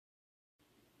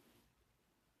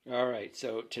All right,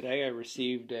 so today I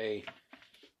received a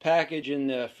package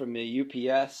from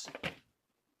the UPS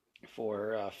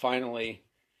for finally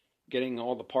getting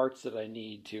all the parts that I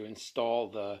need to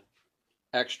install the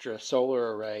extra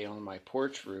solar array on my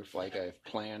porch roof like I've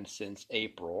planned since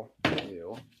April to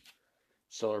do.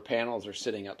 Solar panels are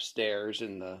sitting upstairs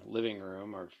in the living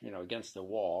room or, against the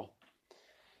wall.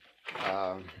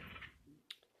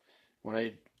 When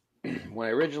I when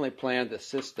I originally planned the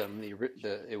system,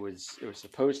 it was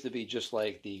supposed to be just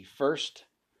like the first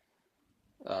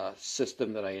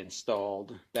system that I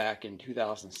installed back in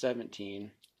 2017,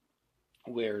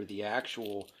 where the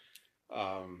actual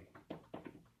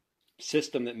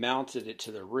system that mounted it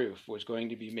to the roof was going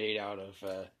to be made out of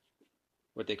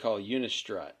what they call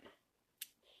Unistrut.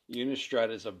 Unistrut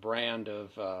is a brand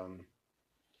of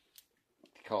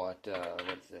they call it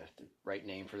what's the right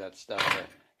name for that stuff?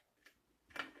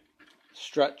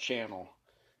 Strut Channel.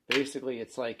 Basically,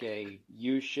 it's like a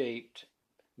U-shaped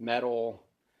metal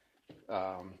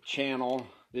channel.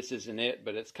 This isn't it,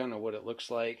 but it's kind of what it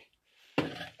looks like.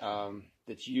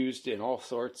 That's used in all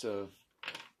sorts of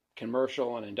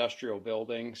commercial and industrial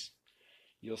buildings.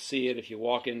 You'll see it if you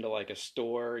walk into like a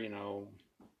store,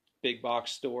 big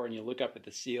box store, and you look up at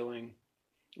the ceiling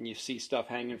and you see stuff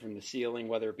hanging from the ceiling,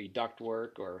 whether it be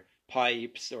ductwork or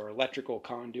pipes or electrical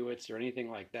conduits or anything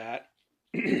like that.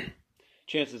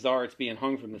 Chances are it's being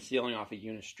hung from the ceiling off a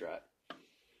Unistrut.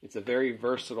 It's a very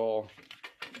versatile,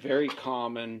 very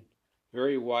common,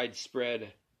 very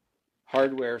widespread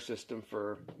hardware system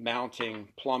for mounting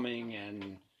plumbing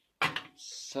and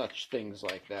such things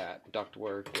like that.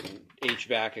 Ductwork and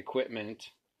HVAC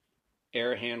equipment,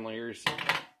 air handlers,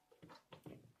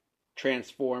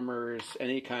 transformers,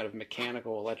 any kind of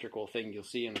mechanical, electrical thing you'll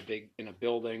see in a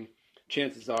building.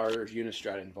 Chances are there's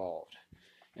Unistrut involved.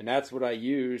 And that's what I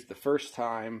used the first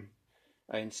time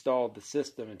I installed the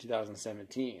system in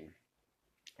 2017.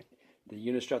 The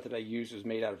Unistrut that I used was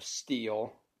made out of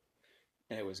steel,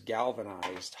 and it was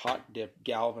galvanized, hot dip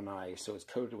galvanized, so it's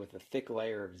coated with a thick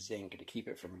layer of zinc to keep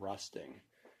it from rusting.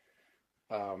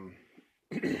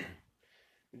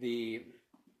 The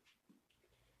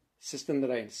system that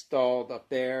I installed up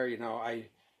there, I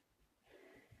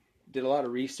did a lot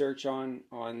of research on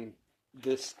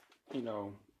this,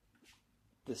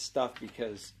 this stuff,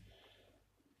 because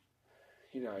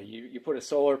you put a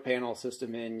solar panel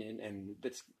system in, and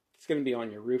it's going to be on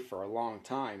your roof for a long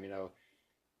time.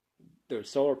 Those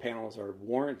solar panels are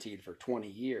warranted for 20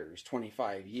 years,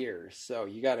 25 years, so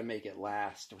you got to make it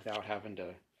last without having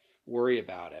to worry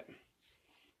about it.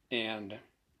 And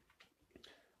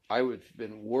I've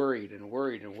been worried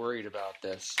about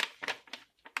this,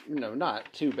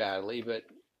 not too badly, but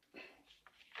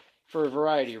for a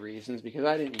variety of reasons, because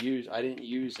I didn't use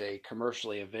a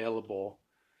commercially available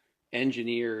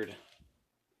engineered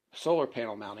solar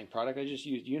panel mounting product. I just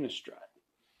used Unistrut.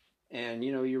 And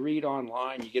you read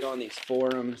online, you get on these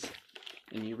forums,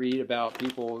 and you read about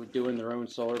people doing their own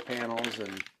solar panels,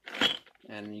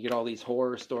 and you get all these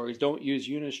horror stories. Don't use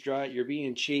Unistrut. You're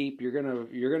being cheap. You're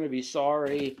gonna be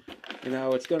sorry.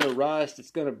 It's gonna rust.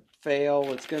 It's gonna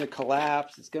fail. It's gonna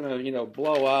collapse. It's gonna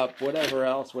blow up. Whatever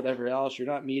else. You're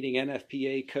not meeting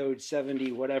NFPA code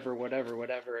 70. Whatever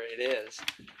it is.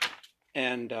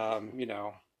 And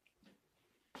now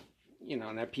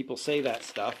people say that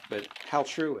stuff, but how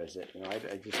true is it? I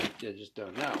just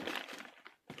don't know.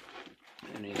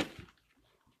 I mean,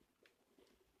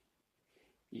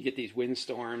 you get these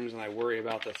windstorms, and I worry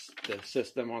about the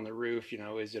system on the roof.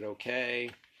 Is it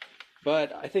okay?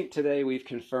 But I think today we've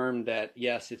confirmed that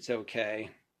yes, it's okay,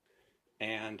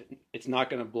 and it's not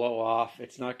going to blow off.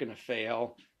 It's not going to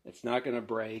fail. It's not going to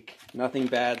break. Nothing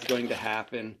bad's going to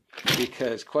happen,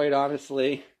 because quite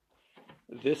honestly,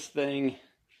 this thing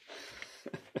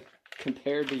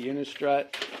compared to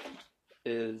Unistrut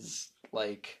is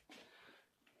like,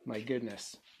 my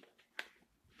goodness.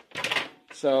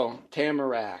 So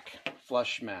Tamarack,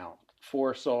 flush mount,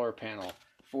 4 solar panel,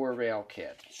 4 rail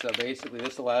kit. So basically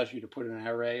this allows you to put an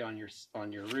array on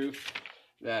your roof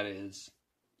that is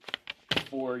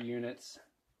 4 units,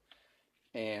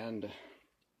 and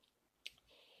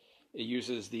it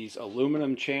uses these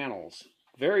aluminum channels,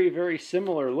 very, very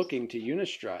similar looking to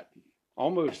Unistrut,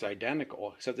 almost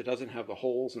identical, except it doesn't have the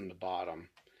holes in the bottom.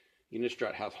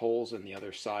 Unistrut has holes in the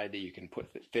other side that you can put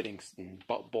fittings and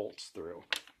bolts through.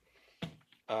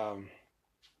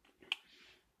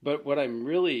 But what I'm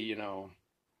really,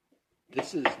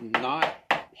 this is not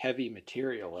heavy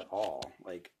material at all.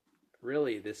 Like,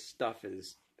 really, this stuff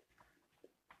is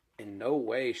in no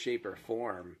way, shape, or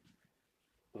form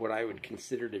what I would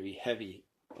consider to be heavy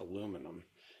aluminum.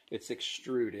 It's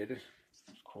extruded,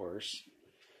 of course.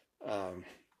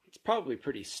 It's probably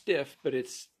pretty stiff, but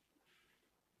it's,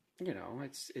 you know,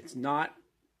 it's not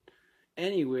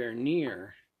anywhere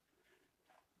near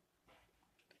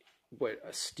what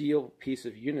a steel piece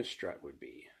of Unistrut would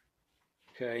be.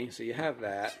 Okay, so you have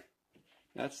that.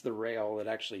 That's the rail that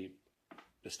actually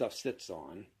the stuff sits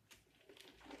on.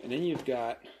 And then you've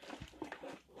got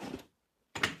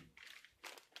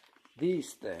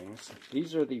these things.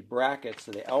 These are the brackets,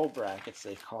 or the L brackets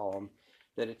they call them,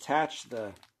 that attach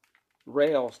the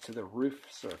rails to the roof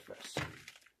surface.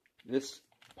 This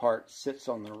part sits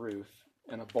on the roof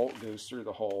and a bolt goes through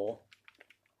the hole.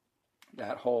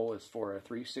 That hole is for a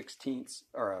 3/16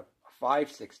 or a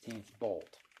 5/16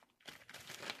 bolt.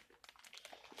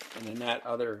 And then that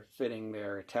other fitting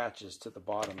there attaches to the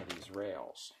bottom of these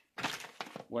rails.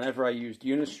 Whenever I used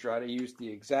Unistrut, I used the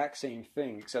exact same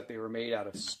thing, except they were made out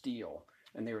of steel,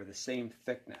 and they were the same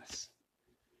thickness.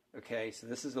 Okay, so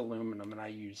this is aluminum, and I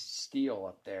used steel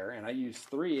up there, and I used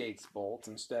 3/8 bolts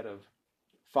instead of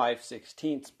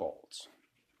 5/16 bolts.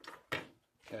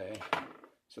 Okay,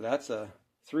 so that's a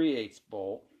 3/8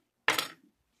 bolt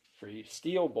for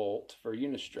steel bolt for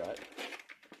Unistrut,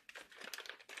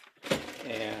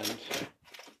 and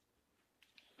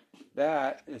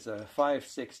that is a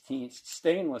 5/16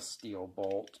 stainless steel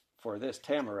bolt for this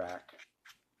Tamarack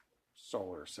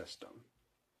solar system.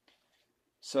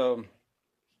 So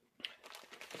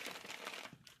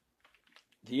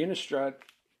the Unistrut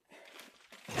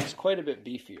is quite a bit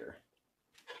beefier.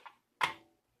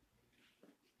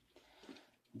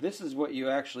 This is what you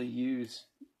actually use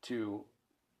to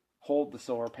hold the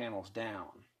solar panels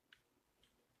down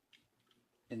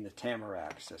in the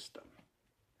Tamarack system.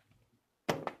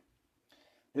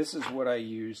 This is what I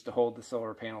use to hold the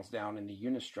solar panels down in the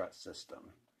Unistrut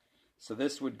system. So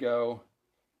this would go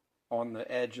on the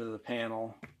edge of the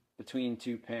panel between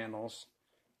two panels,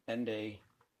 and a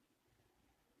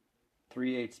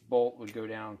 3/8 bolt would go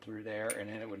down through there, and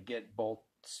then it would get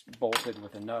bolted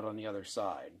with a nut on the other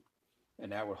side.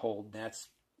 And that would hold, that's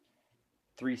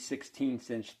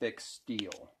 3/16 inch thick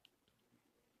steel,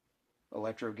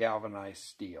 electro-galvanized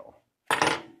steel.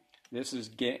 This is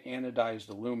anodized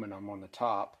aluminum on the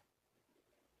top,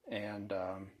 and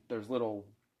there's little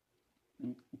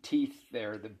teeth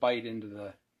there that bite into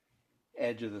the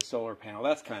edge of the solar panel.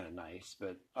 That's kind of nice,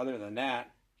 but other than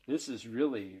that, this is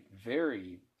really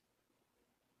very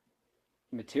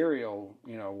material,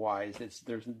 you know, wise.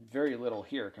 There's very little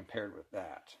here compared with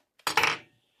that.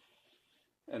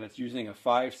 And it's using a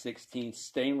 5/16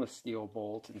 stainless steel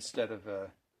bolt instead of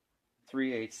a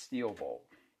 3/8 steel bolt.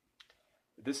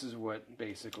 This is what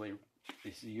basically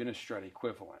is the Unistrut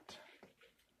equivalent.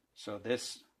 So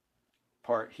this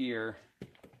part here,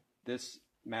 this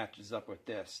matches up with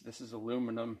this. This is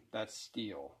aluminum, that's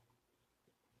steel.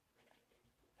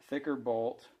 Thicker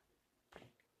bolt,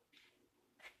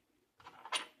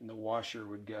 and the washer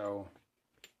would go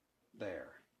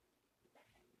there.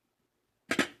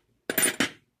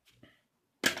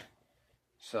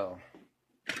 So,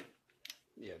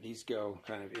 yeah, these go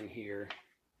kind of in here.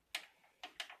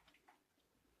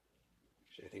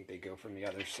 Actually, I think they go from the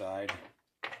other side.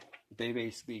 They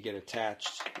basically get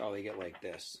attached. Oh, they get like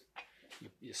this.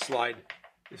 You slide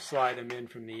them in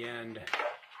from the end,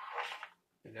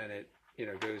 and then it, you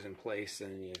know, goes in place,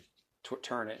 and you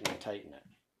turn it and you tighten it.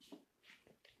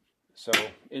 So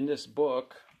in this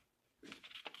book,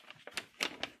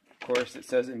 of course, it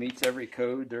says it meets every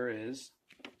code there is.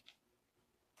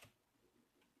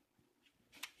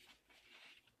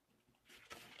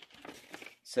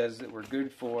 Says that we're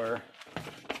good for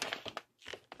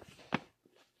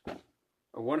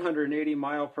a 180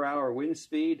 mile per hour wind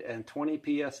speed and 20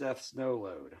 psf snow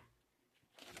load.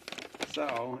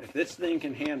 So if this thing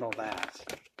can handle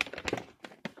that,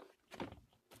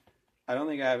 I don't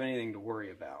think I have anything to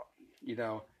worry about. You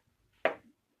know,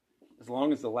 as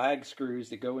long as the lag screws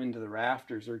that go into the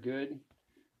rafters are good,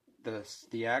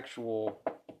 the actual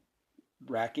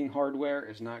racking hardware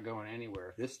is not going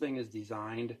anywhere. If this thing is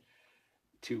designed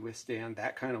to withstand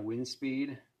that kind of wind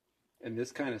speed and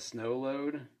this kind of snow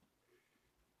load,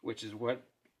 which is what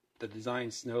the design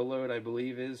snow load I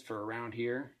believe is for around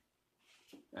here.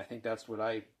 I think that's what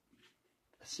I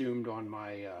assumed on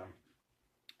my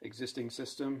existing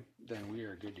system, then we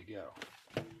are good to go.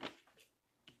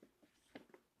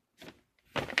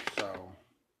 So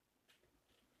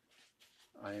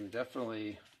I am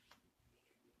definitely,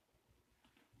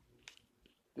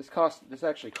 this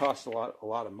actually costs a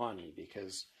lot of money,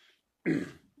 because you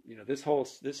know, this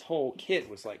whole kit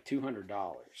was like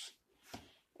 $200,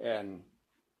 and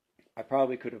I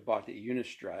probably could have bought the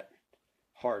Unistrut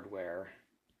hardware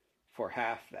for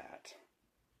half that.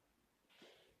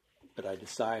 But I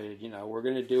decided, you know, we're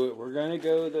going to do it. We're going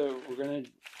to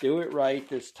do it right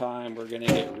this time. We're going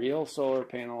to get real solar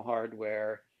panel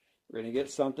hardware. We're going to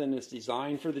get something that's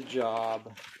designed for the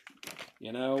job.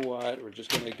 You know what? We're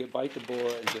just going to bite the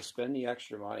bullet and just spend the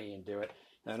extra money and do it.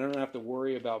 And I don't have to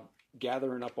worry about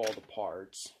gathering up all the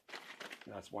parts.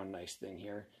 And that's one nice thing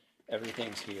here.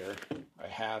 Everything's here. I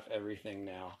have everything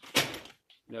now.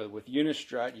 You know, with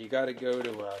Unistrut, you got to go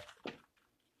to a...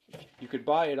 You could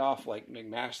buy it off like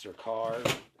McMaster Cars,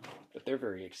 but they're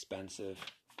very expensive.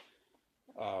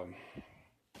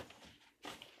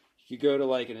 You go to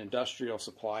like an industrial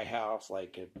supply house,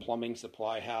 like a plumbing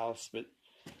supply house, but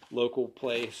local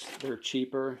place, they're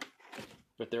cheaper,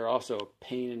 but they're also a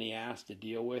pain in the ass to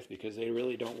deal with because they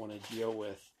really don't want to deal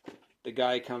with the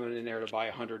guy coming in there to buy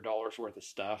 $100 worth of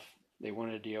stuff. They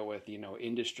want to deal with, you know,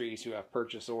 industries who have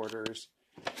purchase orders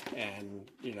and,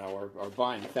 you know, are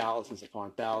buying thousands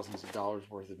upon thousands of dollars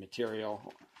worth of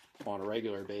material on a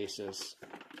regular basis.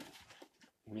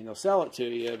 I mean, they'll sell it to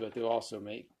you, but they'll also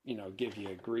give you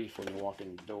a grief when you walk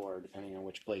in the door, depending on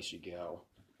which place you go.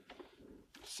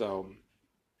 So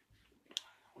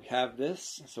we have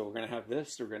this. So we're going to have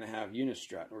this. We're going to have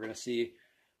Unistrut. We're going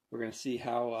to see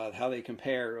how they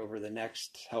compare over the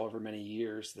next however many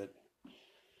years that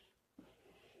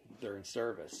they're in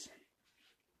service.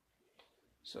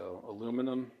 So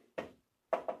aluminum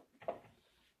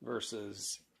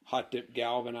versus hot dip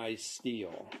galvanized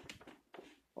steel.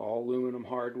 All aluminum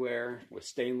hardware with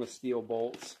stainless steel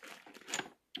bolts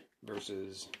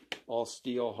versus all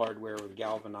steel hardware with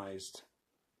galvanized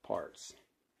parts.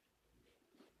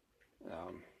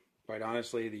 Quite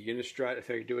honestly, the Unistrut, if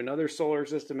I do another solar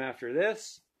system after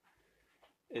this,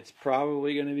 it's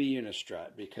probably going to be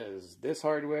Unistrut because this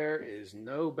hardware is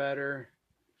no better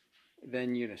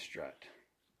than Unistrut.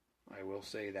 I will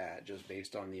say that just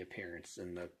based on the appearance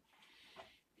and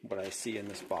what I see in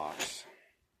this box.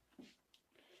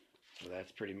 So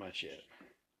that's pretty much it.